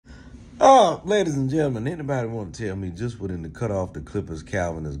Oh, ladies and gentlemen, anybody want to tell me just within the cut off the Clippers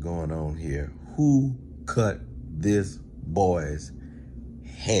Calvin is going on here? Who cut this boy's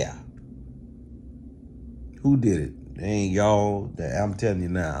hair? Who did it? It ain't y'all. I'm telling you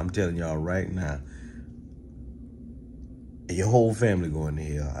now. I'm telling y'all right now. Your whole family going to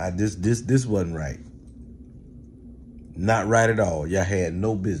hell. This wasn't right. Not right at all. Y'all had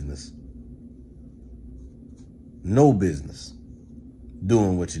no business. No business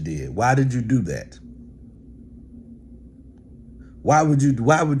doing what you did. Why did you do that? Why would you do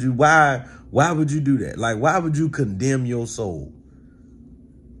that? Like, why would you condemn your soul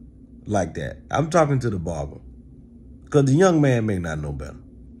like that? I'm talking to the barber. Because the young man may not know better.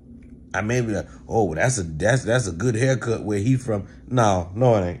 I may be like, oh, that's a good haircut where he from. No,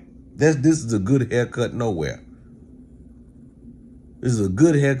 it ain't. This is a good haircut nowhere. This is a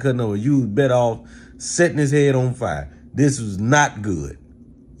good haircut nowhere. You was better off setting his head on fire. This was not good.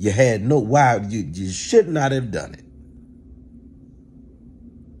 You had no, why, you should not have done it.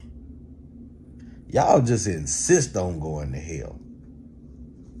 Y'all just insist on going to hell.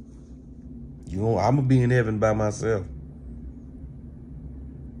 You know, I'm going to be in heaven by myself.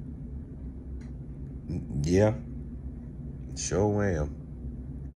 Yeah, sure am.